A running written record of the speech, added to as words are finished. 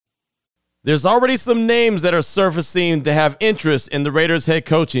There's already some names that are surfacing to have interest in the Raiders head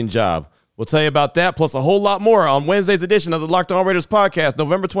coaching job. We'll tell you about that, plus a whole lot more on Wednesday's edition of the Locked On Raiders podcast,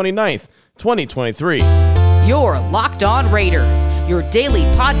 November 29th, 2023. You're Locked On Raiders, your daily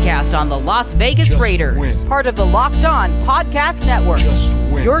podcast on the Las Vegas Raiders. Win. Part of the Locked On Podcast Network. Just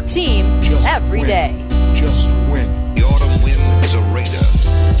win. Your team every win. day. Just win. The autumn wind is a raider,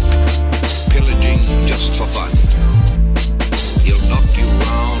 pillaging just for fun. He'll knock you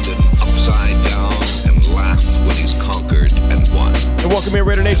round and upside down and laugh when he's conquered and won. And welcome in,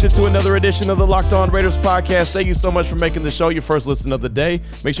 Raider Nation, to another edition of the Locked On Raiders podcast. Thank you so much for making the show your first listen of the day.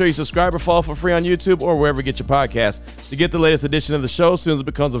 Make sure you subscribe or follow for free on YouTube or wherever you get your podcasts to get the latest edition of the show as soon as it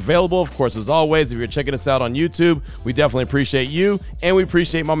becomes available. Of course, as always, if you're checking us out on YouTube, we definitely appreciate you, and we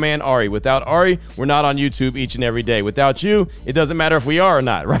appreciate my man Ari. Without Ari, we're not on YouTube each and every day. Without you, it doesn't matter if we are or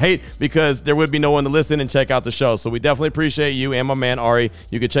not, right? Because there would be no one to listen and check out the show. So we definitely appreciate you and my man Ari.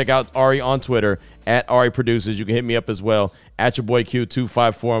 You can check out Ari on Twitter at Ari Producers. You can hit me up as well at your boy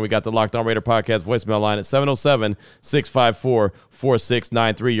Q254. And we got the Locked On Raider podcast voicemail line at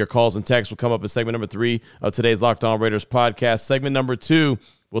 707-654-4693. Your calls and texts will come up in segment number 3 of today's Locked On Raiders podcast. Segment number 2,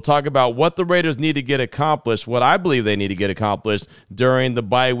 we'll talk about what the Raiders need to get accomplished, what I believe they need to get accomplished during the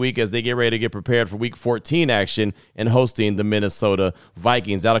bye week as they get ready to get prepared for Week 14 action and hosting the Minnesota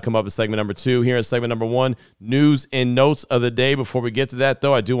Vikings. That'll come up in segment number 2. Here in segment number 1, news and notes of the day. Before we get to that,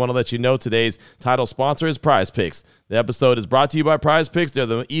 though, I do want to let you know today's title sponsor is Prize Picks. The episode is brought to you by Prize Picks. They're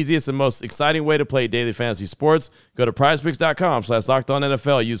the easiest and most exciting way to play daily fantasy sports. Go to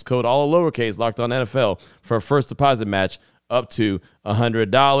prizepicks.com/LockedOnNFL. Use code all lowercase LockedOnNFL for a first deposit match up to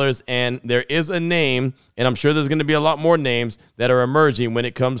 $100. And there is a name, and I'm sure there's going to be a lot more names that are emerging when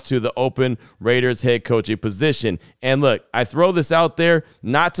it comes to the open Raiders head coaching position. And look, I throw this out there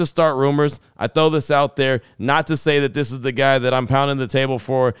not to start rumors. I throw this out there not to say that this is the guy that I'm pounding the table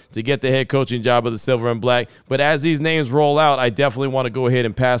for to get the head coaching job of the Silver and Black. But as these names roll out, I definitely want to go ahead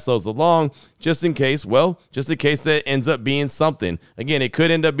and pass those along just in case that ends up being something. Again, it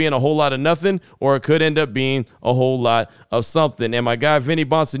could end up being a whole lot of nothing, or it could end up being a whole lot of something. And my guy, Vinny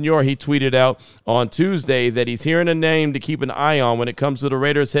Bonsignore, he tweeted out on Tuesday that he's hearing a name to keep an eye on when it comes to the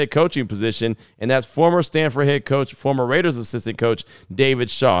Raiders head coaching position, and that's former Stanford head coach, former Raiders assistant coach,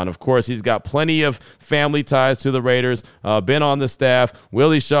 David Shaw. And of course, he's got plenty of family ties to the Raiders, been on the staff.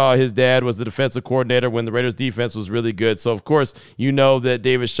 Willie Shaw, his dad, was the defensive coordinator when the Raiders defense was really good. So of course, you know that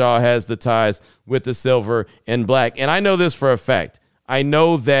David Shaw has the ties with the Silver and Black. And I know this for a fact. I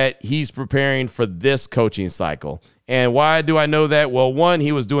know that he's preparing for this coaching cycle. And why do I know that? Well, one,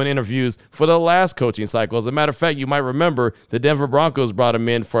 he was doing interviews for the last coaching cycle. As a matter of fact, you might remember the Denver Broncos brought him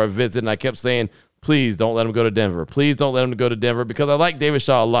in for a visit, and I kept saying, please don't let him go to Denver. Please don't let him go to Denver, because I like David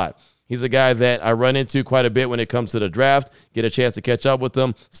Shaw a lot. He's a guy that I run into quite a bit when it comes to the draft, get a chance to catch up with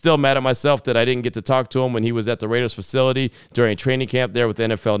him. Still mad at myself that I didn't get to talk to him when he was at the Raiders facility during training camp there with the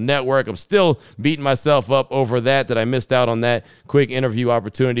NFL Network. I'm still beating myself up over that I missed out on that quick interview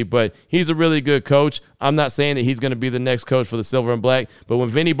opportunity, but he's a really good coach. I'm not saying that he's going to be the next coach for the Silver and Black, but when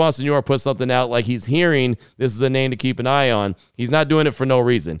Vinny Bonsignore puts something out like he's hearing this is a name to keep an eye on, he's not doing it for no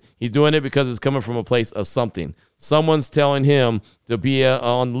reason. He's doing it because it's coming from a place of something. Someone's telling him to be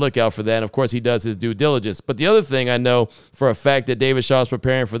on the lookout for that. And of course, he does his due diligence. But the other thing I know for a fact that David Shaw is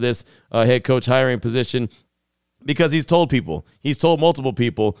preparing for this head coach hiring position, because he's told multiple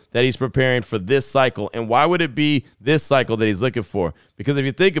people that he's preparing for this cycle. And why would it be this cycle that he's looking for? Because if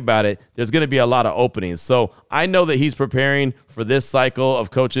you think about it, there's going to be a lot of openings. So I know that he's preparing for this cycle of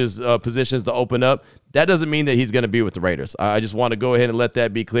coaches' positions to open up. That doesn't mean that he's going to be with the Raiders. I just want to go ahead and let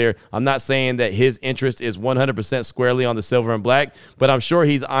that be clear. I'm not saying that his interest is 100% squarely on the Silver and Black, but I'm sure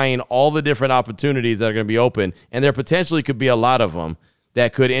he's eyeing all the different opportunities that are going to be open, and there potentially could be a lot of them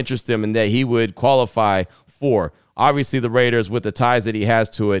that could interest him and that he would qualify for. Obviously, the Raiders, with the ties that he has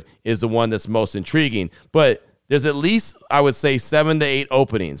to it, is the one that's most intriguing. But there's at least, I would say, 7 to 8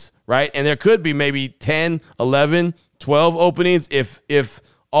 openings, right? And there could be maybe 10, 11, 12 openings if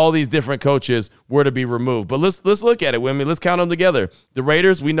all these different coaches were to be removed. But let's look at it, women. Let's count them together. The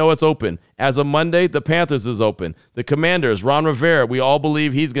Raiders, we know it's open. As of Monday, the Panthers is open. The Commanders, Ron Rivera, we all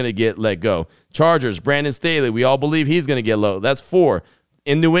believe he's going to get let go. Chargers, Brandon Staley, we all believe he's going to get low. That's 4.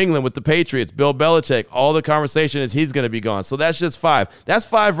 In New England with the Patriots, Bill Belichick, all the conversation is he's going to be gone. So that's just 5. That's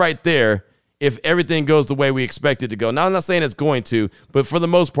 5 right there if everything goes the way we expect it to go. Now, I'm not saying it's going to, but for the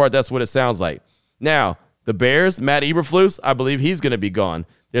most part, that's what it sounds like. Now, the Bears, Matt Eberflus, I believe he's going to be gone.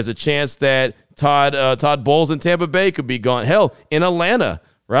 There's a chance that Todd Bowles in Tampa Bay could be gone. Hell, in Atlanta,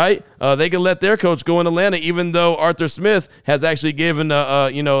 right? They can let their coach go in Atlanta, even though Arthur Smith has actually given,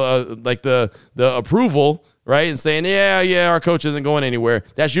 the approval right, and saying, yeah, our coach isn't going anywhere.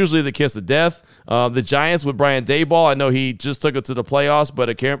 That's usually the kiss of death. The Giants with Brian Daboll, I know he just took it to the playoffs, but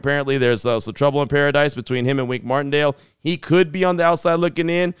apparently there's some trouble in paradise between him and Wink Martindale. He could be on the outside looking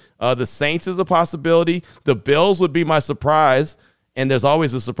in. The Saints is a possibility. The Bills would be my surprise, and there's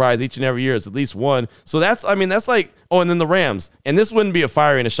always a surprise each and every year. It's at least one. So that's like, and then the Rams. And this wouldn't be a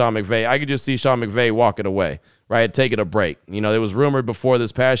firing of Sean McVay. I could just see Sean McVay walking away, right, taking a break. It was rumored before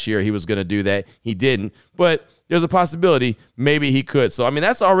this past year he was going to do that. He didn't. But there's a possibility maybe he could. So,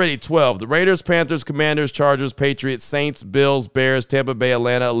 that's already 12. The Raiders, Panthers, Commanders, Chargers, Patriots, Saints, Bills, Bears, Tampa Bay,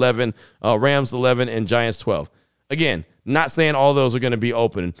 Atlanta, 11, Rams, 11, and Giants, 12. Again, not saying all those are going to be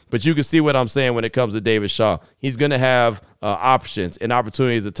open, but you can see what I'm saying when it comes to David Shaw. He's going to have options and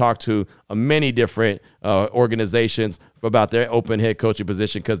opportunities to talk to many different organizations about their open head coaching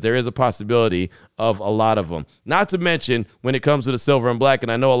position, because there is a possibility of a lot of them. Not to mention when it comes to the silver and black,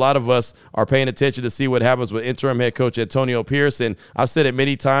 and I know a lot of us are paying attention to see what happens with interim head coach Antonio Pierce, and I've said it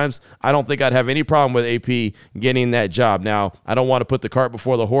many times, I don't think I'd have any problem with AP getting that job. Now, I don't want to put the cart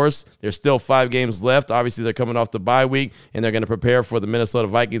before the horse. There's still 5 games left. Obviously, they're coming off the bye week, and they're going to prepare for the Minnesota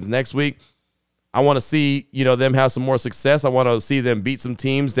Vikings next week. I want to see, them have some more success. I want to see them beat some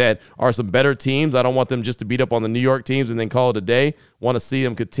teams that are some better teams. I don't want them just to beat up on the New York teams and then call it a day. Want to see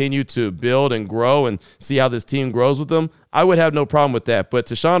them continue to build and grow and see how this team grows with them. I would have no problem with that. But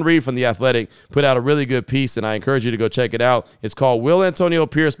Tashawn Reed from The Athletic put out a really good piece, and I encourage you to go check it out. It's called, "Will Antonio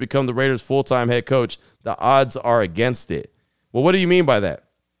Pierce Become the Raiders' Full-Time Head Coach? The Odds Are Against It." Well, what do you mean by that?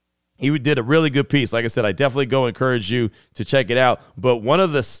 He did a really good piece. Like I said, I definitely go encourage you to check it out. But one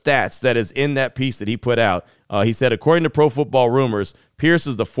of the stats that is in that piece that he put out, he said, according to Pro Football Rumors, Pierce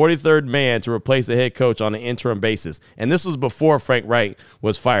is the 43rd man to replace the head coach on an interim basis. And this was before Frank Reich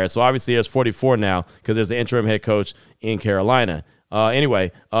was fired. So obviously there's 44 now because there's an interim head coach in Carolina. He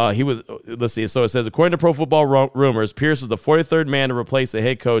was, let's see. So it says, according to Pro Football Rumors, Pierce is the 43rd man to replace a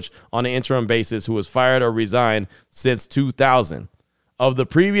head coach on an interim basis who was fired or resigned since 2000. Of the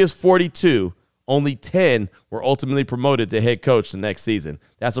previous 42, only 10 were ultimately promoted to head coach the next season.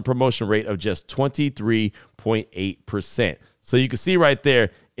 That's a promotion rate of just 23.8%. So you can see right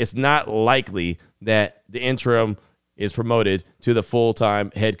there, it's not likely that the interim is promoted to the full-time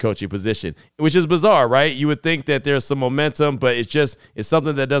head coaching position, which is bizarre, right? You would think that there's some momentum, but it's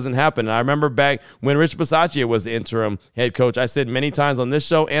something that doesn't happen. And I remember back when Rich Bisaccia was the interim head coach, I said many times on this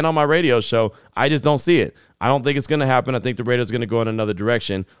show and on my radio show, I just don't see it. I don't think it's going to happen. I think the Raiders are going to go in another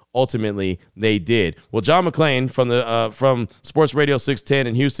direction. Ultimately, they did. Well, John McClain from Sports Radio 610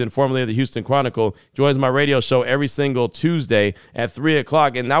 in Houston, formerly of the Houston Chronicle, joins my radio show every single Tuesday at 3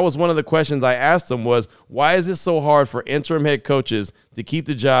 o'clock. And that was one of the questions I asked him was, why is it so hard for interim head coaches to keep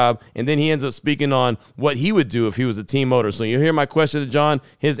the job? And then he ends up speaking on what he would do if he was a team owner. So you hear my question to John,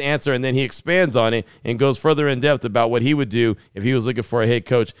 his answer, and then he expands on it and goes further in depth about what he would do if he was looking for a head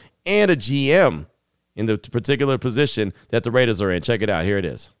coach and a GM in the particular position that the Raiders are in. Check it out. Here it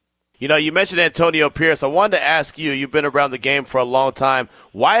is. You mentioned Antonio Pierce. I wanted to ask you, you've been around the game for a long time.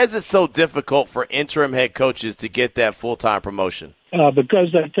 Why is it so difficult for interim head coaches to get that full-time promotion?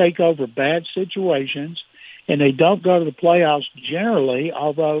 Because they take over bad situations, and they don't go to the playoffs generally,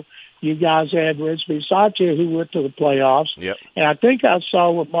 although you guys had Rich Bisaccia who went to the playoffs. Yep. And I think I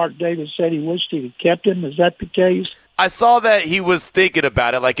saw what Mark Davis said he wished he had kept him. Is that the case? I saw that he was thinking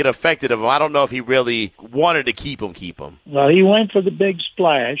about it, like it affected him. I don't know if he really wanted to keep him. Well, he went for the big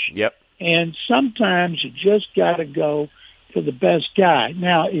splash. Yep. And sometimes you just got to go for the best guy.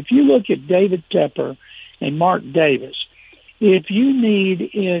 Now, if you look at David Tepper and Mark Davis, if you need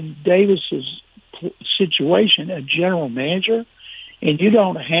in Davis's situation a general manager, and you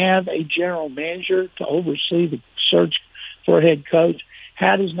don't have a general manager to oversee the search for a head coach,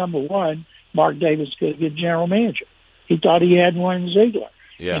 how does, number one, Mark Davis get a good general manager? He thought he had one in Ziegler,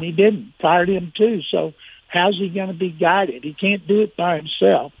 and he didn't. Fired him too. So how's he going to be guided? He can't do it by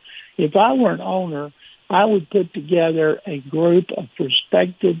himself. If I were an owner, I would put together a group of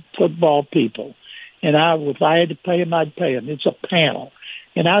respected football people, and if I had to pay them, I'd pay them. It's a panel,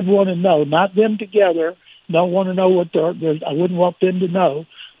 and I'd want to know, not them together. Don't want to know what I wouldn't want them to know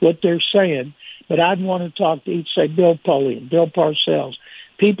what they're saying, but I'd want to talk to each, say, Bill Polian, Bill Parcells,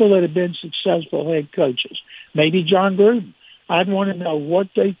 people that have been successful head coaches, maybe John Gruden. I'd want to know what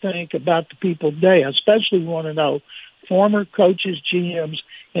they think about the people today. I especially want to know former coaches, GMs,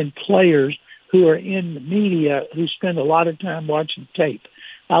 and players who are in the media who spend a lot of time watching tape.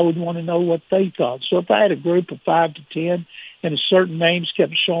 I would want to know what they thought. So if I had a group of 5 to 10 and certain names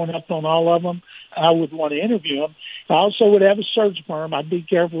kept showing up on all of them, I would want to interview them. I also would have a search firm. I'd be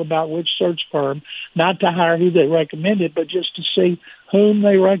careful about which search firm, not to hire who they recommended, but just to see whom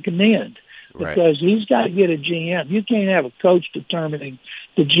they recommend. because he's got to get a GM. You can't have a coach determining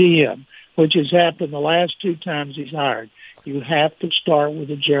the GM, which has happened the last 2 times he's hired. You have to start with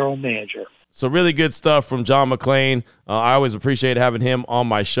a general manager. So really good stuff from John McClain. I always appreciate having him on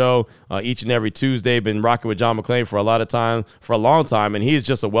my show each and every Tuesday. Been rocking with John McClain for a long time, and he's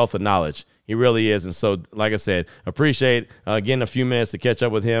just a wealth of knowledge. He really is. And so, like I said, appreciate getting a few minutes to catch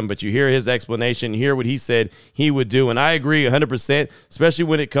up with him. But you hear his explanation, hear what he said he would do. And I agree 100%, especially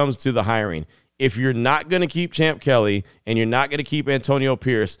when it comes to the hiring. If you're not going to keep Champ Kelly and you're not going to keep Antonio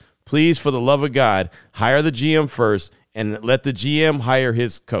Pierce, please, for the love of God, hire the GM first and let the GM hire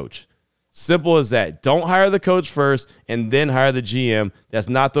his coach. Simple as that. Don't hire the coach first and then hire the GM. That's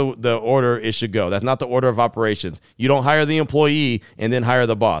not the order it should go. That's not the order of operations. You don't hire the employee and then hire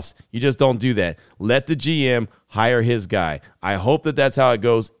the boss. You just don't do that. Let the GM hire his guy. I hope that that's how it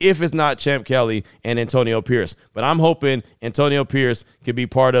goes if it's not Champ Kelly and Antonio Pierce. But I'm hoping Antonio Pierce could be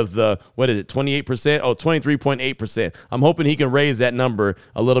part of the, 28%? Oh, 23.8%. I'm hoping he can raise that number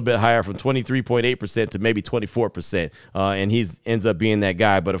a little bit higher from 23.8% to maybe 24%. And he ends up being that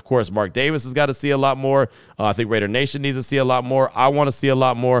guy. But, of course, Mark Davis has got to see a lot more. I think Raider Nation needs to see a lot more. I want to see a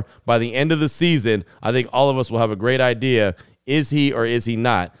lot more. By the end of the season, I think all of us will have a great idea. Is he or is he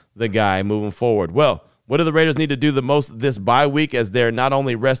not the guy moving forward? Well, what do the Raiders need to do the most this bye week as they're not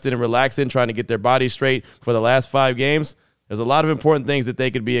only resting and relaxing, trying to get their bodies straight for the last 5 games? There's a lot of important things that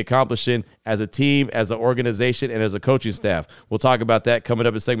they could be accomplishing as a team, as an organization, and as a coaching staff. We'll talk about that coming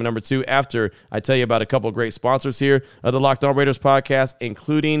up in segment number 2 after I tell you about a couple of great sponsors here of the Locked On Raiders podcast,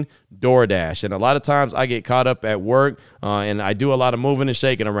 including DoorDash. And a lot of times I get caught up at work and I do a lot of moving and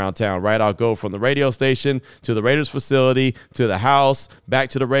shaking around town, right? I'll go from the radio station to the Raiders facility to the house, back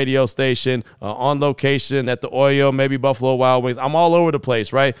to the radio station, on location at the Oyo, maybe Buffalo Wild Wings. I'm all over the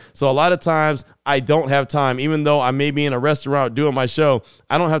place, right? So a lot of times I don't have time, even though I may be in a restaurant doing my show,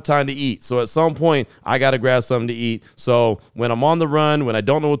 I don't have time to eat. So at some point, I got to grab something to eat. So when I'm on the run, when I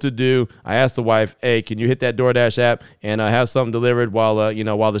don't know what to do, I ask the wife, hey, can you hit that DoorDash app and have something delivered while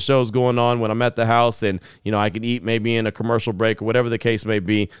the show's going on when I'm at the house and, I can eat maybe in a commercial break or whatever the case may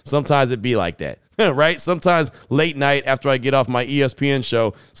be. Sometimes it be like that. Right? Sometimes late night after I get off my ESPN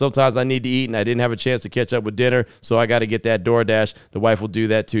show, sometimes I need to eat and I didn't have a chance to catch up with dinner, so I got to get that DoorDash. The wife will do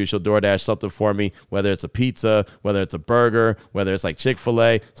that too. She'll DoorDash something for me, whether it's a pizza, whether it's a burger, whether it's like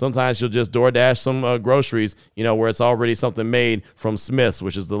Chick-fil-A. Sometimes she'll just DoorDash some groceries, where it's already something made from Smith's,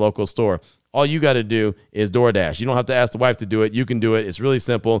 which is the local store. All you got to do is DoorDash. You don't have to ask the wife to do it. You can do it. It's really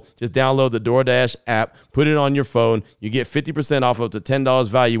simple. Just download the DoorDash app, put it on your phone. You get 50% off up to $10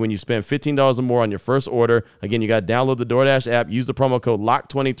 value when you spend $15 or more on your first order. Again, you got to download the DoorDash app. Use the promo code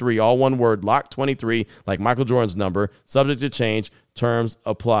LOCK23, all one word, LOCK23, like Michael Jordan's number. Subject to change. Terms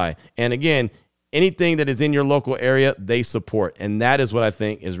apply. And again, anything that is in your local area, they support. And that is what I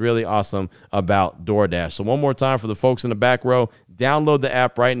think is really awesome about DoorDash. So one more time for the folks in the back row, download the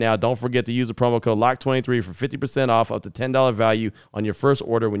app right now. Don't forget to use the promo code LOCK23 for 50% off up to $10 value on your first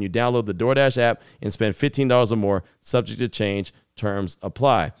order when you download the DoorDash app and spend $15 or more. Subject to change. Terms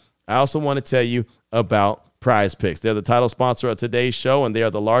apply. I also want to tell you about Prize Picks. They're the title sponsor of today's show, and they are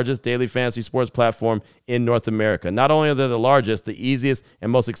the largest daily fantasy sports platform in North America. Not only are they the largest, the easiest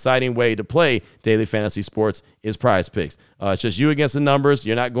and most exciting way to play daily fantasy sports is Prize Picks. It's just you against the numbers.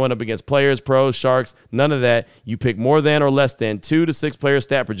 You're not going up against players, pros, sharks, none of that. You pick more than or less than 2 to 6 player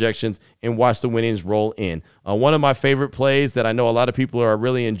stat projections and watch the winnings roll in. One of my favorite plays that I know a lot of people are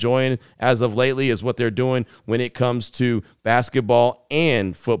really enjoying as of lately is what they're doing when it comes to basketball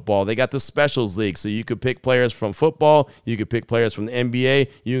and football. They got the specials league, so you could pick players from football, you could pick players from the NBA,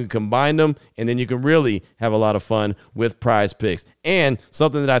 you can combine them, and then you can really have a lot of fun with Prize Picks. And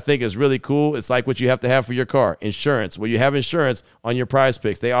something that I think is really cool, it's like what you have to have for your car, insurance. Well, you have insurance on your Prize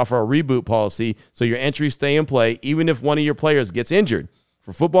Picks. They offer a reboot policy, so your entries stay in play even if one of your players gets injured.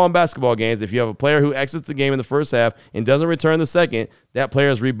 For football and basketball games, if you have a player who exits the game in the first half and doesn't return the second, that player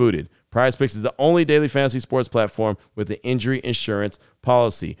is rebooted. Prize Picks is the only daily fantasy sports platform with the injury insurance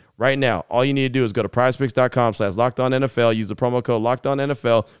policy. Right now, all you need to do is go to prizepicks.com/LockedOnNFL. Use the promo code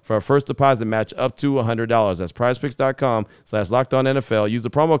LockedOnNFL for a first deposit match up to $100. That's prizepicks.com/LockedOnNFL. Use the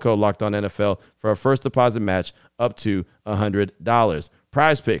promo code LockedOnNFL for a first deposit match up to $100.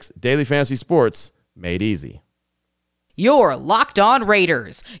 Prize Picks, daily fantasy sports made easy. You're Locked On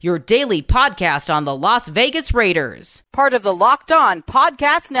Raiders, your daily podcast on the Las Vegas Raiders. Part of the Locked On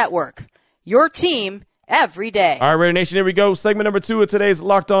Podcast Network, your team every day. All right, Raider Nation, here we go. Segment number 2 of today's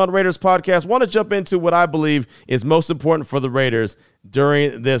Locked On Raiders podcast. Want to jump into what I believe is most important for the Raiders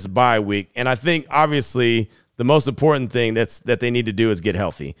during this bye week. And I think, obviously, the most important thing that they need to do is get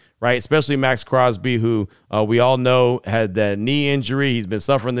healthy, right? Especially Max Crosby, who we all know had that knee injury. He's been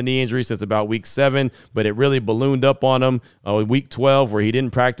suffering the knee injury since about week 7, but it really ballooned up on him week 12 where he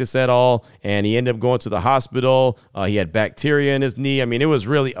didn't practice at all, and he ended up going to the hospital. He had bacteria in his knee. I mean, it was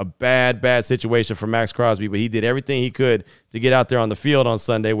really a bad situation for Max Crosby, but he did everything he could to get out there on the field on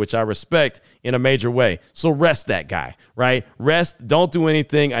Sunday, which I respect in a major way. So rest that guy, right? Rest. Don't do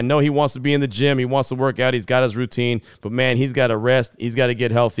anything. I know he wants to be in the gym. He wants to work out. He's got his routine. But, man, he's got to rest. He's got to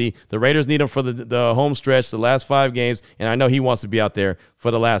get healthy. The Raiders need him for the home stretch, the last 5 games, and I know he wants to be out there for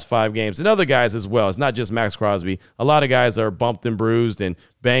the last 5 games. And other guys as well. It's not just Max Crosby. A lot of guys are bumped and bruised and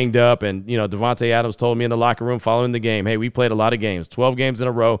banged up. And, Devontae Adams told me in the locker room following the game, hey, we played a lot of games. 12 games in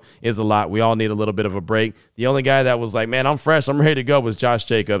a row is a lot. We all need a little bit of a break. The only guy that was like, man, I'm fresh, I'm ready to go was Josh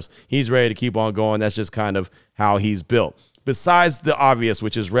Jacobs. He's ready to keep on going. That's just kind of how he's built. Besides the obvious,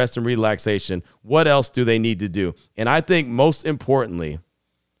 which is rest and relaxation, what else do they need to do? And I think most importantly,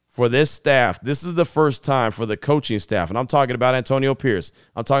 for this staff, this is the first time for the coaching staff, and I'm talking about Antonio Pierce.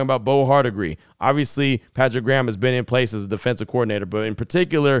 I'm talking about Bo Hardegree. Obviously, Patrick Graham has been in place as a defensive coordinator, but in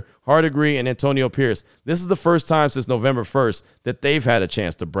particular, Hardegree and Antonio Pierce, this is the first time since November 1st that they've had a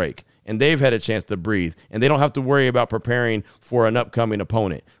chance to break, and they've had a chance to breathe, and they don't have to worry about preparing for an upcoming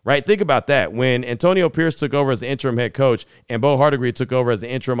opponent, right? Think about that. When Antonio Pierce took over as the interim head coach and Bo Hardegree took over as the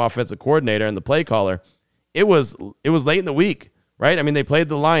interim offensive coordinator and the play caller, it was late in the week. Right? I mean, they played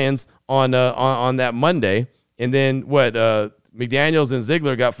the Lions on that Monday, and then McDaniels and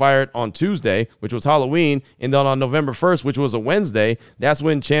Ziegler got fired on Tuesday, which was Halloween, and then on November 1st, which was a Wednesday, that's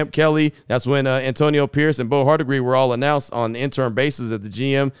when Champ Kelly, that's when Antonio Pierce and Bo Hardegree were all announced on interim basis as the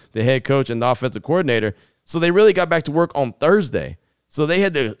GM, the head coach, and the offensive coordinator. So they really got back to work on Thursday. So they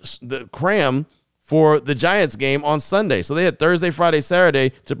had to cram for the Giants game on Sunday. So they had Thursday, Friday,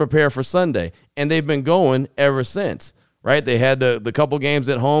 Saturday to prepare for Sunday, and they've been going ever since. Right? They had the couple games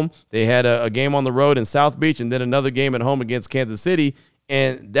at home. They had a game on the road in South Beach and then another game at home against Kansas City.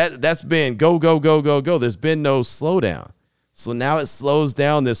 And that's been go. There's been no slowdown. So now it slows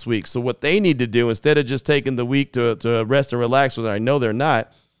down this week. So what they need to do, instead of just taking the week to rest and relax, which I know they're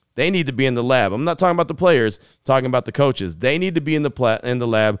not, they need to be in the lab. I'm not talking about the players, I'm talking about the coaches. They need to be in the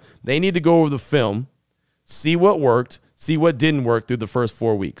lab. They need to go over the film, see what worked, see what didn't work through the first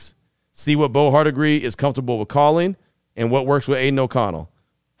 4 weeks. See what Bo Hardegree is comfortable with calling, and what works with Aiden O'Connell,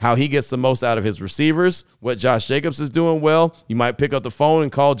 how he gets the most out of his receivers, what Josh Jacobs is doing well. You might pick up the phone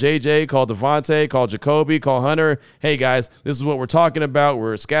and call JJ, call Devontae, call Jacoby, call Hunter. Hey, guys, this is what we're talking about.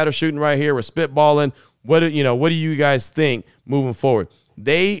 We're scatter shooting right here. We're spitballing. What do you guys think moving forward?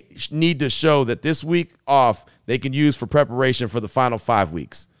 They need to show that this week off they can use for preparation for the final 5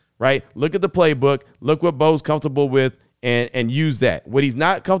 weeks, right? Look at the playbook. Look what Bo's comfortable with and use that. What he's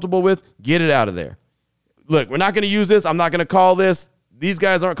not comfortable with, get it out of there. Look, we're not going to use this. I'm not going to call this. These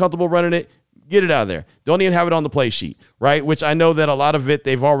guys aren't comfortable running it. Get it out of there. Don't even have it on the play sheet, right? Which I know that a lot of it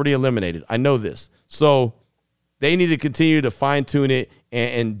they've already eliminated. I know this. So they need to continue to fine-tune it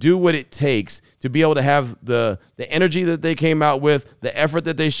and do what it takes to be able to have the energy that they came out with, the effort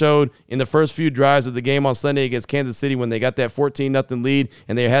that they showed in the first few drives of the game on Sunday against Kansas City when they got that 14-0 lead,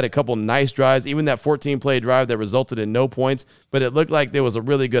 and they had a couple nice drives, even that 14-play drive that resulted in no points, but it looked like there was a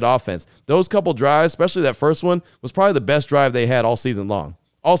really good offense. Those couple drives, especially that first one, was probably the best drive they had all season long.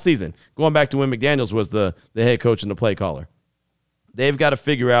 All season, going back to when McDaniels was the head coach and the play caller. They've got to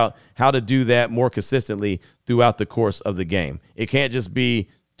figure out how to do that more consistently throughout the course of the game. It can't just be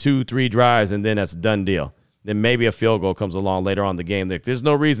 2-3 drives and then that's a done deal. Then maybe a field goal comes along later on in the game. There's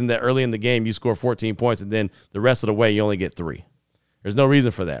no reason that early in the game you score 14 points and then the rest of the way you only get 3. There's no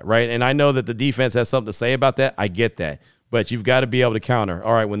reason for that, right? And I know that the defense has something to say about that. I get that. But you've got to be able to counter.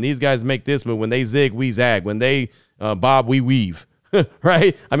 All right, when these guys make this move, when they zig, we zag. When they bob, we weave.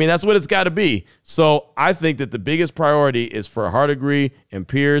 Right? I mean, that's what it's got to be. So I think that the biggest priority is for Hardegree and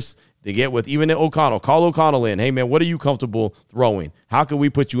Pierce to get with even O'Connell. Call O'Connell in. Hey, man, what are you comfortable throwing? How can we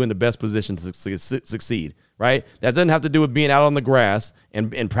put you in the best position to succeed? Right? That doesn't have to do with being out on the grass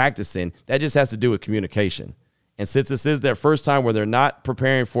and practicing. That just has to do with communication. And since this is their first time where they're not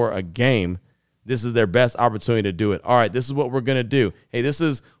preparing for a game, this is their best opportunity to do it. All right, this is what we're going to do. Hey, this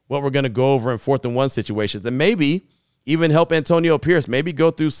is what we're going to go over in 4th and 1 situations. And maybe even help Antonio Pierce, maybe go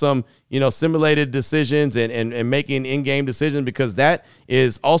through some, simulated decisions and making in-game decisions, because that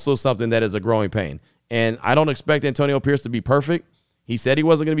is also something that is a growing pain. And I don't expect Antonio Pierce to be perfect. He said he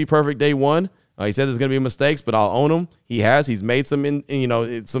wasn't going to be perfect day one. He said there's going to be mistakes, but I'll own him. He has. He's made some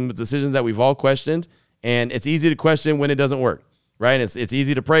decisions that we've all questioned, and it's easy to question when it doesn't work, right? It's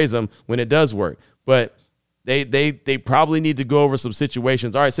easy to praise him when it does work. But They probably need to go over some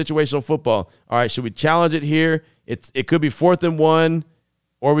situations. All right, situational football. All right, should we challenge it here? It could be 4th and 1,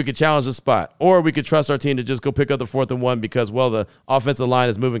 or we could challenge the spot, or we could trust our team to just go pick up the 4th and 1 because, well, the offensive line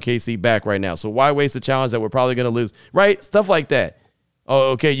is moving KC back right now. So why waste a challenge that we're probably going to lose, right? Stuff like that.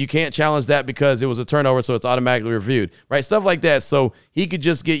 Oh, okay, you can't challenge that because it was a turnover, so it's automatically reviewed, right? Stuff like that. So he could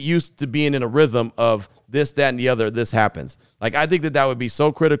just get used to being in a rhythm of this, that, and the other. This happens. Like, I think that would be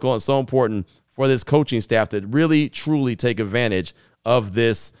so critical and so important for this coaching staff to really, truly take advantage of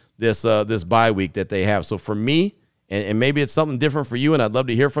this bye week that they have. So for me, and maybe it's something different for you, and I'd love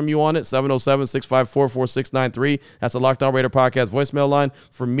to hear from you on it, 707-654-4693. That's the Locked On Raider podcast voicemail line.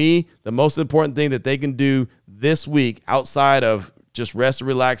 For me, the most important thing that they can do this week outside of just rest and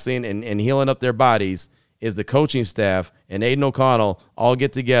relaxing and healing up their bodies is the coaching staff and Aiden O'Connell all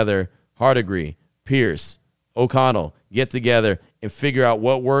get together, Hardegree, Pierce, O'Connell, get together and figure out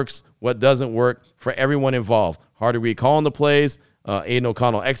what works, what doesn't work for everyone involved. Hardegree calling the plays, Aiden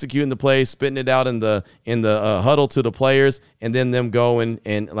O'Connell executing the plays, spitting it out in the huddle to the players, and then them going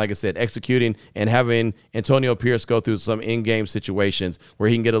and, like I said, executing and having Antonio Pierce go through some in-game situations where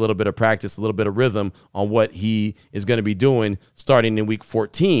he can get a little bit of practice, a little bit of rhythm on what he is going to be doing starting in Week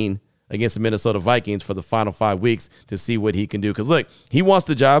 14 against the Minnesota Vikings for the final 5 weeks to see what he can do. Because, look, he wants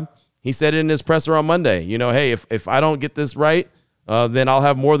the job. He said it in his presser on Monday. You know, hey, if I don't get this right, then I'll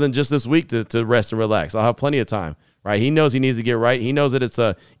have more than just this week to rest and relax. I'll have plenty of time. Right, he knows he needs to get right. He knows that it's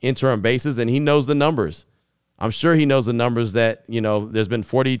a interim basis, and he knows the numbers. I'm sure he knows the numbers that, you know, there's been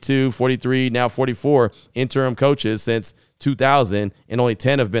 42, 43, now 44 interim coaches since 2000, and only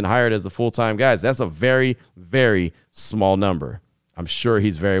 10 have been hired as the full-time guys. That's a very, very small number. I'm sure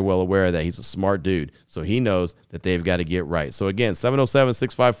he's very well aware of that. He's a smart dude, so he knows that they've got to get right. So, again,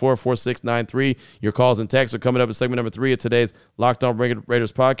 707-654-4693. Your calls and texts are coming up in segment number 3 of today's Locked On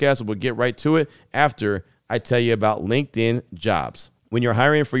Raiders podcast, and we'll get right to it after I tell you about LinkedIn Jobs. When you're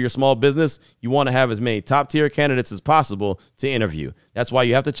hiring for your small business, you want to have as many top-tier candidates as possible to interview. That's why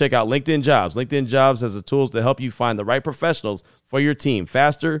you have to check out LinkedIn Jobs. LinkedIn Jobs has the tools to help you find the right professionals for your team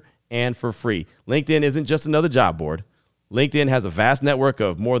faster and for free. LinkedIn isn't just another job board. LinkedIn has a vast network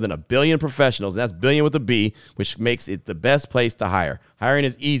of more than 1 billion professionals, and that's billion with a B, which makes it the best place to hire. Hiring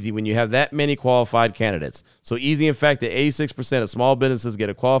is easy when you have that many qualified candidates. So easy, in fact, that 86% of small businesses get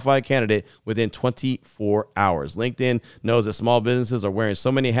a qualified candidate within 24 hours. LinkedIn knows that small businesses are wearing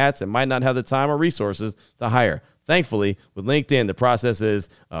so many hats and might not have the time or resources to hire. Thankfully, with LinkedIn, the process is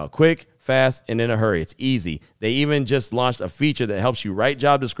quick, fast, and in a hurry. It's easy. They even just launched a feature that helps you write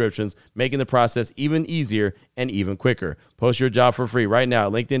job descriptions, making the process even easier and even quicker. Post your job for free right now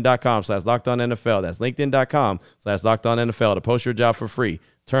at LinkedIn.com/LockedOnNFL. That's LinkedIn.com/LockedOnNFL to post your job for free.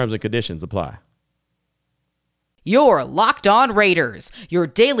 Terms and conditions apply. You're Locked On Raiders, your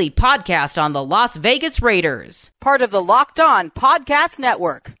daily podcast on the Las Vegas Raiders. Part of the Locked On Podcast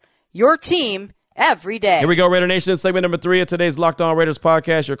Network, your team every day. Here we go, Raider Nation. Segment number 3 of today's Locked On Raiders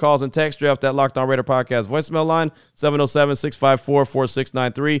podcast. Your calls and text straight off that Locked On Raider podcast voicemail line,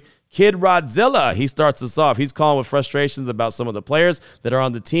 707-654-4693. Kid Rodzilla, he starts us off. He's calling with frustrations about some of the players that are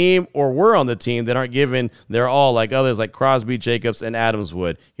on the team or were on the team that aren't giving their all like others like Crosby, Jacobs, and Adams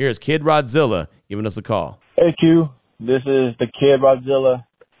would. Here's Kid Rodzilla giving us a call. Hey, Q. This is the Kid Rodzilla.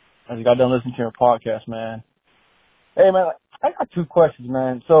 I just got done listening to your podcast, man. Hey, man, I got 2 questions,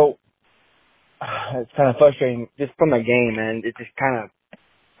 man. So, it's kind of frustrating just from the game, man. It's just kind of,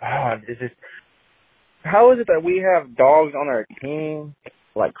 how is it that we have dogs on our team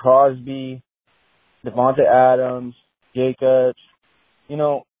like Crosby, Devontae Adams, Jacobs, you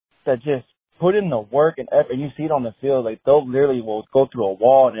know, that just put in the work and effort, and you see it on the field, like they'll literally will go through a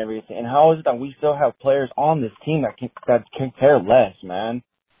wall and everything. And how is it that we still have players on this team that can care less, man?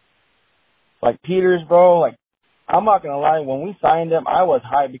 Like Peters, bro, like, I'm not going to lie, when we signed him, I was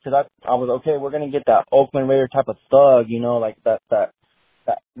hyped because I was, okay, we're going to get that Oakland Raider type of thug, you know, like that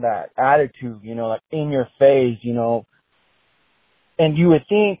attitude, you know, like in your face, you know. And you would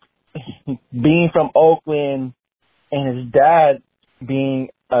think being from Oakland and his dad being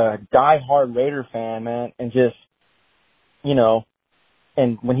a diehard Raider fan, man, and just, you know,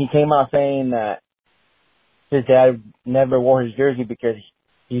 and when he came out saying that his dad never wore his jersey because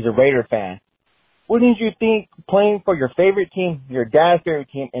he's a Raider fan, wouldn't you think playing for your favorite team, your dad's favorite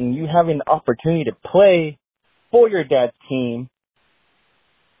team, and you having the opportunity to play for your dad's team,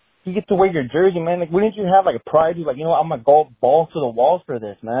 you get to wear your jersey, man? Like, wouldn't you have, like, a pride? Like, you know, I'm going to go balls to the walls for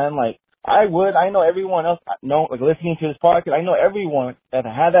this, man. Like, I would. I know everyone else, like, listening to this podcast, I know everyone that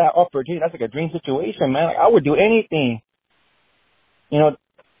had that opportunity. That's like a dream situation, man. Like, I would do anything, you know,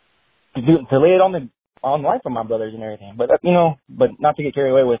 to lay it on life for my brothers and everything. But, you know, but not to get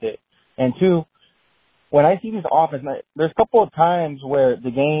carried away with it. And 2, when I see this offense, there's a couple of times where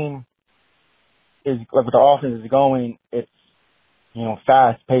the game is, like, with the offense is going, it's, you know,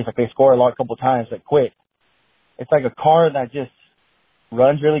 fast paced, like they score a couple of times, like quick. It's like a car that just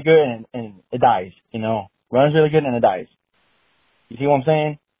runs really good and it dies, you know, runs really good and it dies. You see what I'm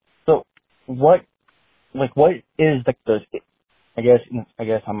saying? So what is I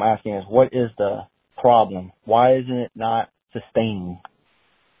guess I'm asking is, what is the problem? Why isn't it not sustaining?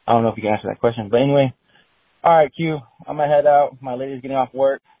 I don't know if you can answer that question, but anyway. All right, Q, I'm going to head out. My lady's getting off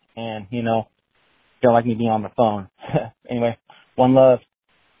work and, you know, don't like me being on the phone. Anyway, one love.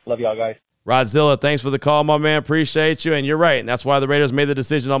 Love y'all guys. Rodzilla, thanks for the call, my man. Appreciate you. And you're right. And that's why the Raiders made the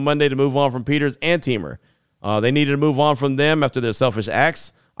decision on Monday to move on from Peters and Teamer. They needed to move on from them after their selfish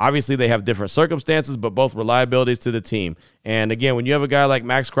acts. Obviously, they have different circumstances, but both were liabilities to the team. And again, when you have a guy like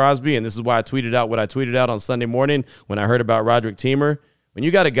Max Crosby, and this is why I tweeted out what I tweeted out on Sunday morning when I heard about Roderick Teamer, when you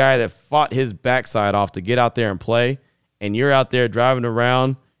got a guy that fought his backside off to get out there and play, and you're out there driving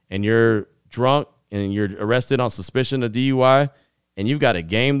around and you're drunk and you're arrested on suspicion of DUI, and you've got a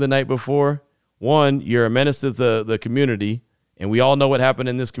game the night before, one, you're a menace to the community. And we all know what happened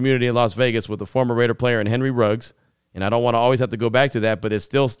in this community in Las Vegas with the former Raider player and Henry Ruggs. And I don't want to always have to go back to that, but it's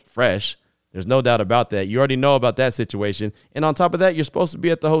still fresh. There's no doubt about that. You already know about that situation. And on top of that, you're supposed to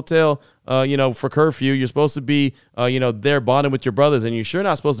be at the hotel, for curfew. You're supposed to be, there bonding with your brothers, and you're sure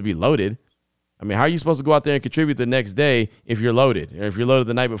not supposed to be loaded. I mean, how are you supposed to go out there and contribute the next day if you're loaded, or if you're loaded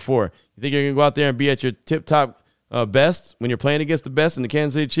the night before? You think you're going to go out there and be at your tip-top best when you're playing against the best in the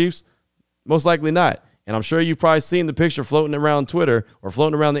Kansas City Chiefs? Most likely not. And I'm sure you've probably seen the picture floating around Twitter or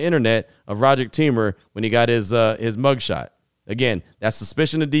floating around the internet of Roderick Teamer when he got his mugshot. Again, that's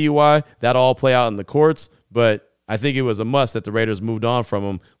suspicion of DUI. That'll all play out in the courts, but I think it was a must that the Raiders moved on from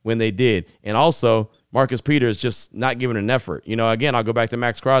him when they did. And also, Marcus Peters just not giving an effort. You know, again, I'll go back to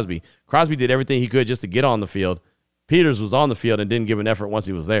Max Crosby. Crosby did everything he could just to get on the field. Peters was on the field and didn't give an effort once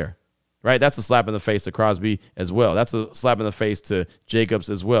he was there. Right? That's a slap in the face to Crosby as well. That's a slap in the face to Jacobs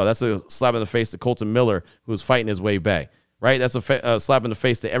as well. That's a slap in the face to Colton Miller, who was fighting his way back. Right? That's a slap in the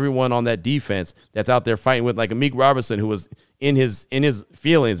face to everyone on that defense that's out there fighting with, like Amik Robertson, who was in his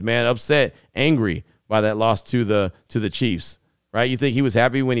feelings, man, upset, angry by that loss to the Chiefs. Right? You think he was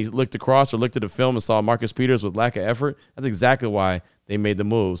happy when he looked across or looked at the film and saw Marcus Peters with lack of effort? That's exactly why they made the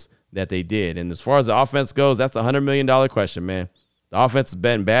moves that they did. And as far as the offense goes, that's the $100 million question, man. The offense has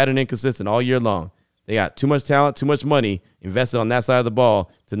been bad and inconsistent all year long. They got too much talent, too much money invested on that side of the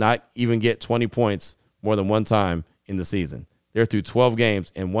ball to not even get 20 points more than one time in the season. They're through 12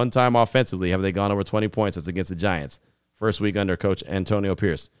 games, and one time offensively have they gone over 20 points. That's against the Giants. First week under Coach Antonio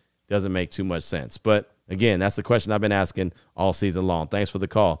Pierce. Doesn't make too much sense. But, again, that's the question I've been asking all season long. Thanks for the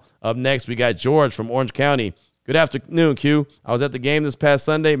call. Up next, we got George from Orange County. Good afternoon, Q. I was at the game this past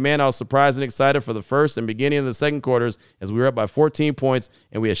Sunday. Man, I was surprised and excited for the first and beginning of the second quarters as we were up by 14 points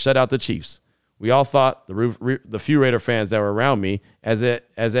and we had shut out the Chiefs. We all thought, the few Raider fans that were around me, as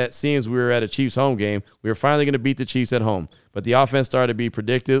it seems we were at a Chiefs home game, we were finally going to beat the Chiefs at home. But the offense started to be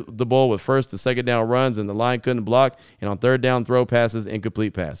predictable with first and second down runs, and the line couldn't block, and on third down throw passes,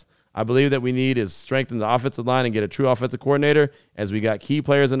 incomplete pass. I believe that we need is strengthen the offensive line and get a true offensive coordinator as we got key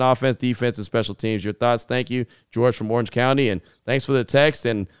players in offense, defense, and special teams. Your thoughts? Thank you, George from Orange County, and thanks for the text,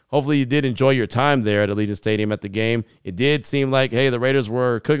 and hopefully you did enjoy your time there at Allegiant Stadium at the game. It did seem like, hey, the Raiders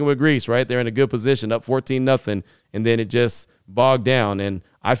were cooking with grease, right? They're in a good position, up 14-0, and then it just bogged down, and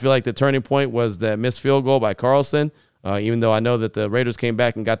I feel like the turning point was that missed field goal by Carlson, even though I know that the Raiders came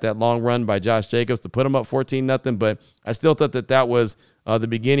back and got that long run by Josh Jacobs to put them up 14-0, but I still thought that was the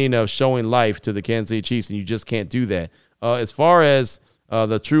beginning of showing life to the Kansas City Chiefs, and you just can't do that. As far as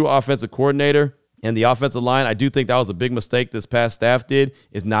the true offensive coordinator and the offensive line, I do think that was a big mistake this past staff did,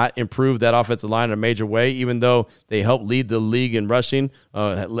 is not improve that offensive line in a major way, even though they helped lead the league in rushing,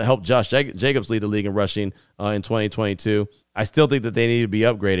 helped Josh Jacobs lead the league in rushing in 2022. I still think that they need to be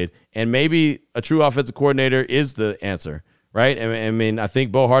upgraded, and maybe a true offensive coordinator is the answer, right? I mean, I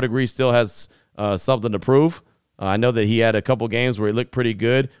think Bo Hardegree still has something to prove. I know that he had a couple games where he looked pretty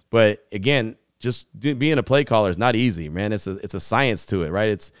good, but again, just being a play caller is not easy, man. It's a science to it, right?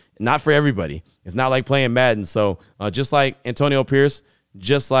 It's not for everybody. It's not like playing Madden. So just like Antonio Pierce,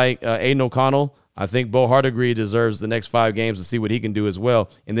 just like Aiden O'Connell, I think Bo Hardegree deserves the next 5 games to see what he can do as well,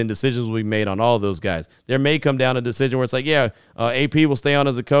 and then decisions will be made on all of those guys. There may come down a decision where it's like, AP will stay on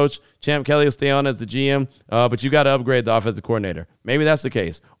as a coach, Champ Kelly will stay on as the GM, but you got to upgrade the offensive coordinator. Maybe that's the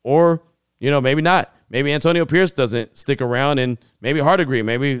case. Or, maybe not. Maybe Antonio Pierce doesn't stick around, and maybe Hardegree,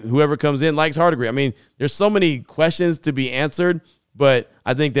 maybe whoever comes in likes Hardegree. I mean, there's so many questions to be answered, but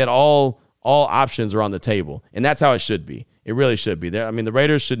I think that all options are on the table, and that's how it should be. It really should be. I mean, the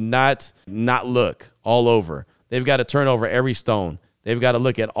Raiders should not look all over. They've got to turn over every stone. They've got to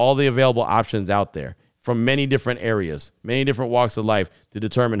look at all the available options out there from many different areas, many different walks of life to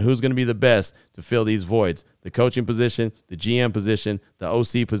determine who's going to be the best to fill these voids. The coaching position, the GM position, the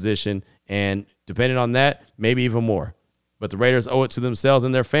OC position, and depending on that, maybe even more. But the Raiders owe it to themselves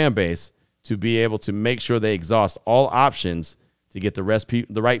and their fan base to be able to make sure they exhaust all options to get the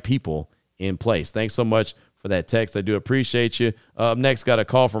right people in place. Thanks so much for that text. I do appreciate you. Up next, got a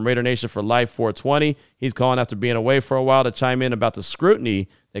call from Raider Nation for Life 420. He's calling after being away for a while to chime in about the scrutiny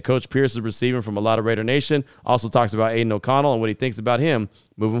that Coach Pierce is receiving from a lot of Raider Nation. Also talks about Aiden O'Connell and what he thinks about him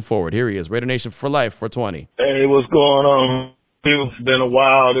moving forward. Here he is, Raider Nation for Life 420. Hey, what's going on? It's been a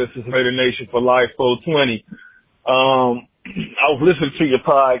while. This is Raider Nation for Life 420. I was listening to your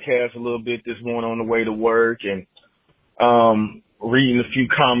podcast a little bit this morning on the way to work and reading a few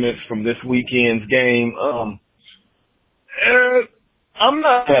comments from this weekend's game. I'm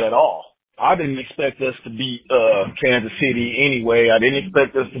not mad at all. I didn't expect us to beat Kansas City anyway. I didn't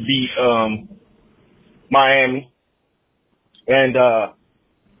expect us to beat Miami.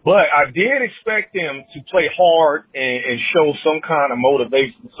 But I did expect them to play hard and show some kind of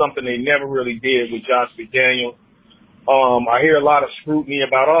motivation, something they never really did with Josh McDaniels. I hear a lot of scrutiny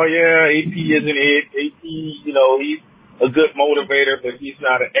about, oh yeah, AP isn't it. AP, he's a good motivator, but he's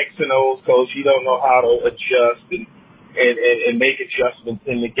not an X and O's coach. He don't know how to adjust and make adjustments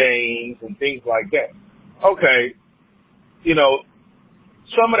in the games and things like that. Okay,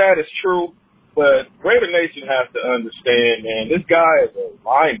 some of that is true, but Raider Nation has to understand, man, this guy is a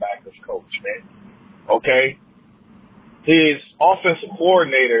linebackers coach, man. Okay? His offensive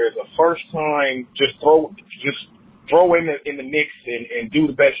coordinator is a first time just throw in the mix and do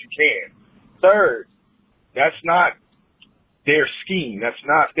the best you can. Third, that's not their scheme. That's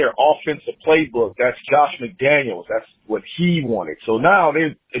not their offensive playbook. That's Josh McDaniels. That's what he wanted. So now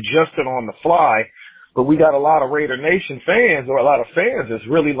they're adjusting on the fly, but we got a lot of Raider Nation fans, or a lot of fans that's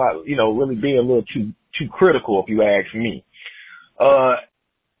really really being a little too critical, if you ask me. AOC,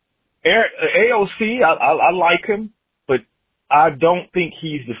 I like him, but I don't think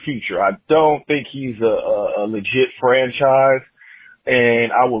he's the future. I don't think he's a legit franchise,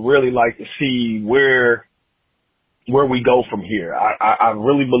 and I would really like to see where we go from here. I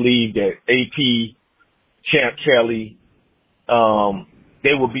really believe that AP, Champ Kelly,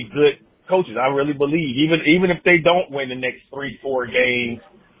 they will be good coaches. I really believe, even if they don't win the next 3-4 games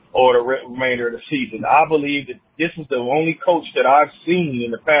or the remainder of the season, I believe that this is the only coach that I've seen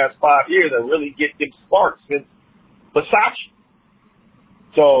in the past 5 years that really get them sparks since Versace.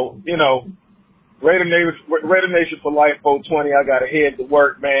 So, Raider Nation for Life 420. I got to head to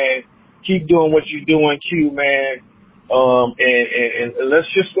work, man. Keep doing what you're doing, Q, man. And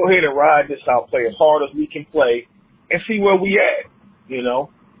let's just go ahead and ride this out, play as hard as we can play, and see where we at.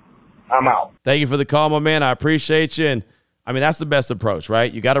 I'm out. Thank you for the call, my man. I appreciate you. And I mean, that's the best approach, right?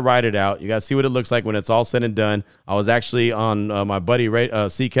 You got to ride it out. You got to see what it looks like when it's all said and done. I was actually on my buddy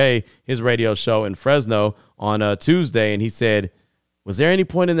CK, his radio show in Fresno on Tuesday, and he said, was there any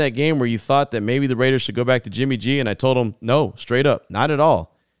point in that game where you thought that maybe the Raiders should go back to Jimmy G? And I told him, no, straight up, not at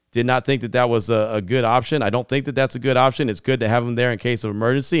all. Did not think that was a good option. I don't think that that's a good option. It's good to have him there in case of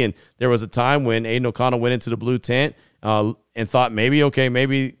emergency. And there was a time when Aiden O'Connell went into the blue tent and thought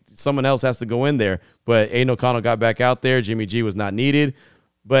maybe someone else has to go in there. But Aiden O'Connell got back out there. Jimmy G was not needed.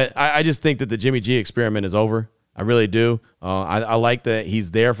 But I just think that the Jimmy G experiment is over. I really do. I like that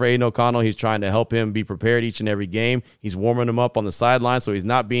he's there for Aiden O'Connell. He's trying to help him be prepared each and every game. He's warming him up on the sideline, so he's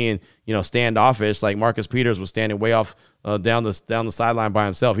not being, standoffish like Marcus Peters was standing way off down the sideline by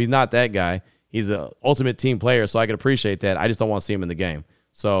himself. He's not that guy. He's an ultimate team player, so I can appreciate that. I just don't want to see him in the game.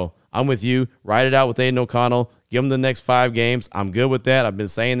 So I'm with you. Ride it out with Aiden O'Connell. Give him the next 5 games. I'm good with that. I've been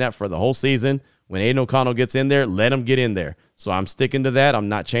saying that for the whole season. When Aiden O'Connell gets in there, let him get in there. So I'm sticking to that. I'm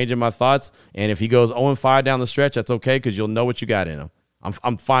not changing my thoughts. And if he goes 0-5 down the stretch, that's okay because you'll know what you got in him.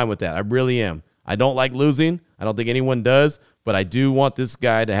 I'm fine with that. I really am. I don't like losing. I don't think anyone does. But I do want this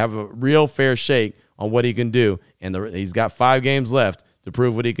guy to have a real fair shake on what he can do. And he's got 5 games left to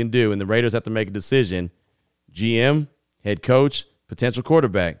prove what he can do. And the Raiders have to make a decision. GM, head coach, potential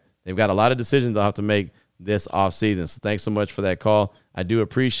quarterback. They've got a lot of decisions they'll have to make this offseason. So thanks so much for that call. I do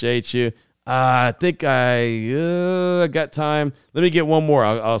appreciate you. I think I got time. Let me get one more.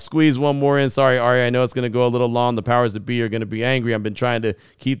 I'll squeeze one more in. Sorry, Ari, I know it's going to go a little long. The powers that be are going to be angry. I've been trying to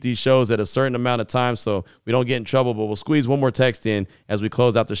keep these shows at a certain amount of time so we don't get in trouble, but we'll squeeze one more text in as we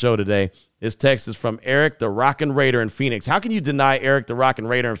close out the show today. This text is from Eric, the Rockin' Raider in Phoenix. How can you deny Eric, the Rockin'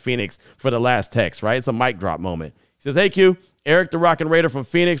 Raider in Phoenix for the last text, right? It's a mic drop moment. He says, hey, Q, Eric, the Rockin' Raider from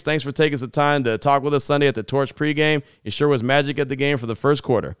Phoenix, thanks for taking some time to talk with us Sunday at the Torch pregame. It sure was magic at the game for the first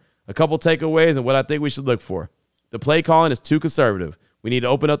quarter. A couple takeaways and what I think we should look for. The play calling is too conservative. We need to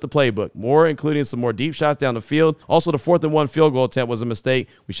open up the playbook more, including some more deep shots down the field. Also, the 4th and 1 field goal attempt was a mistake.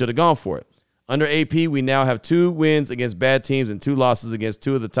 We should have gone for it. Under AP, we now have 2 wins against bad teams and 2 losses against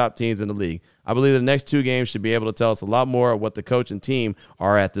 2 of the top teams in the league. I believe the next 2 games should be able to tell us a lot more of what the coach and team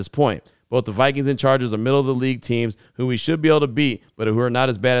are at this point. Both the Vikings and Chargers are middle-of-the-league teams who we should be able to beat, but who are not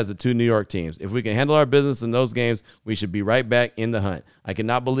as bad as the 2 New York teams. If we can handle our business in those games, we should be right back in the hunt. I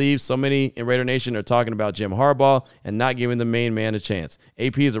cannot believe so many in Raider Nation are talking about Jim Harbaugh and not giving the main man a chance.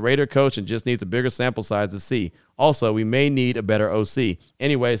 AP is a Raider coach and just needs a bigger sample size to see. Also, we may need a better OC.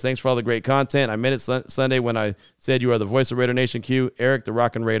 Anyways, thanks for all the great content. I meant it Sunday when I said you are the voice of Raider Nation. Q. Eric, the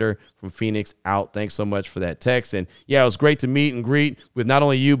Rockin' Raider from Phoenix, out. Thanks so much for that text. And, yeah, it was great to meet and greet with not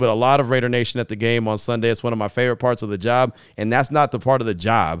only you, but a lot of Raider Nation at the game on Sunday. It's one of my favorite parts of the job, and that's not the part of the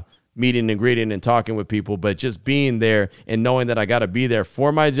job, meeting and greeting and talking with people, but just being there and knowing that I got to be there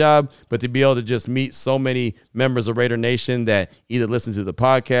for my job, but to be able to just meet so many members of Raider Nation that either listen to the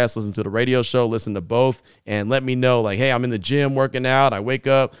podcast, listen to the radio show, listen to both, and let me know, like, hey, I'm in the gym working out. I wake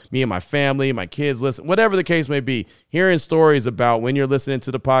up, me and my family, my kids listen, whatever the case may be. Hearing stories about when you're listening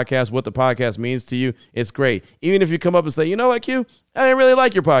to the podcast, what the podcast means to you, it's great. Even if you come up and say, you know what, Q? I didn't really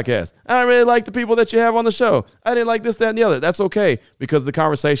like your podcast. I didn't really like the people that you have on the show. I didn't like this, that, and the other. That's okay because the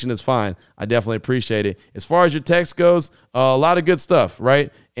conversation is fine. I definitely appreciate it. As far as your text goes, a lot of good stuff, right?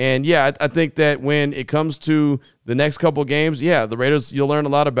 And, yeah, I think that when it comes to the next couple games, yeah, the Raiders, you'll learn a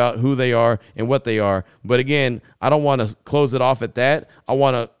lot about who they are and what they are. But, again, I don't want to close it off at that. I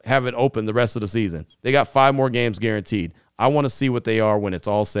want to have it open the rest of the season. They got 5 more games guaranteed. I want to see what they are when it's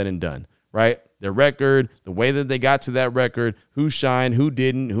all said and done, right? Their record, the way that they got to that record, who shined, who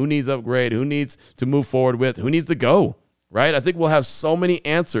didn't, who needs upgrade, who needs to move forward with, who needs to go, right? I think we'll have so many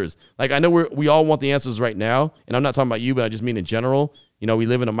answers. Like, I know we all want the answers right now, and I'm not talking about you, but I just mean in general. You know, we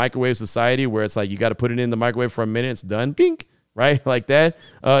live in a microwave society where it's like you got to put it in the microwave for a minute, it's done, pink, right? Like that,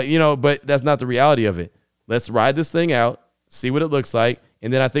 but that's not the reality of it. Let's ride this thing out, see what it looks like,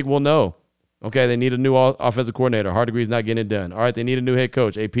 and then I think we'll know. Okay, they need a new offensive coordinator. Hardegree's not getting it done. All right, they need a new head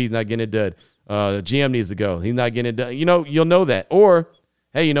coach. AP's not getting it done. The GM needs to go. He's not getting it done. You know, you'll know that. Or,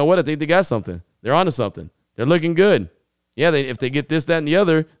 hey, you know what? I think they got something. They're onto something. They're looking good. Yeah, if they get this, that, and the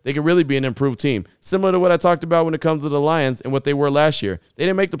other, they could really be an improved team. Similar to what I talked about when it comes to the Lions and what they were last year. They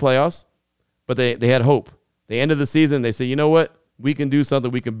didn't make the playoffs, but they had hope. They ended the season. They said, you know what? We can do something.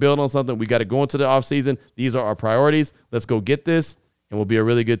 We can build on something. We got to go into the offseason. These are our priorities. Let's go get this, and we'll be a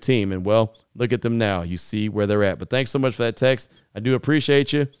really good team. And, well, look at them now. You see where they're at. But thanks so much for that text. I do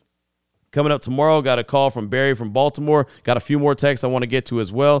appreciate you. Coming up tomorrow, got a call from Barry from Baltimore. Got a few more texts I want to get to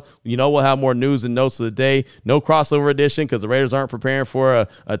as well. You know, we'll have more news and notes of the day. No crossover edition because the Raiders aren't preparing for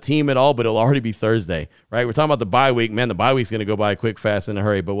a team at all, but it'll already be Thursday, right? We're talking about the bye week. Man, the bye week's going to go by quick, fast, in a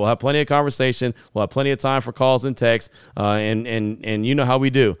hurry. But we'll have plenty of conversation. We'll have plenty of time for calls and texts. And you know how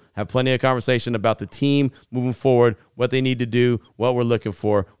we do. Have plenty of conversation about the team moving forward, what they need to do, what we're looking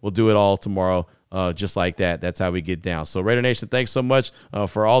for. We'll do it all tomorrow. Just like that. That's how we get down. So Raider Nation, thanks so much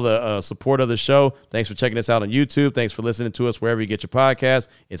for all the support of the show. Thanks for checking us out on YouTube. Thanks for listening to us wherever you get your podcast.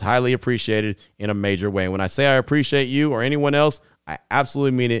 It's highly appreciated in a major way. When I say I appreciate you or anyone else, I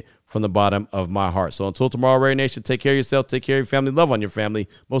absolutely mean it from the bottom of my heart. So until tomorrow, Raider Nation, take care of yourself, take care of your family, love on your family.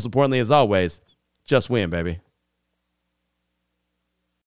 Most importantly, as always, just win, baby.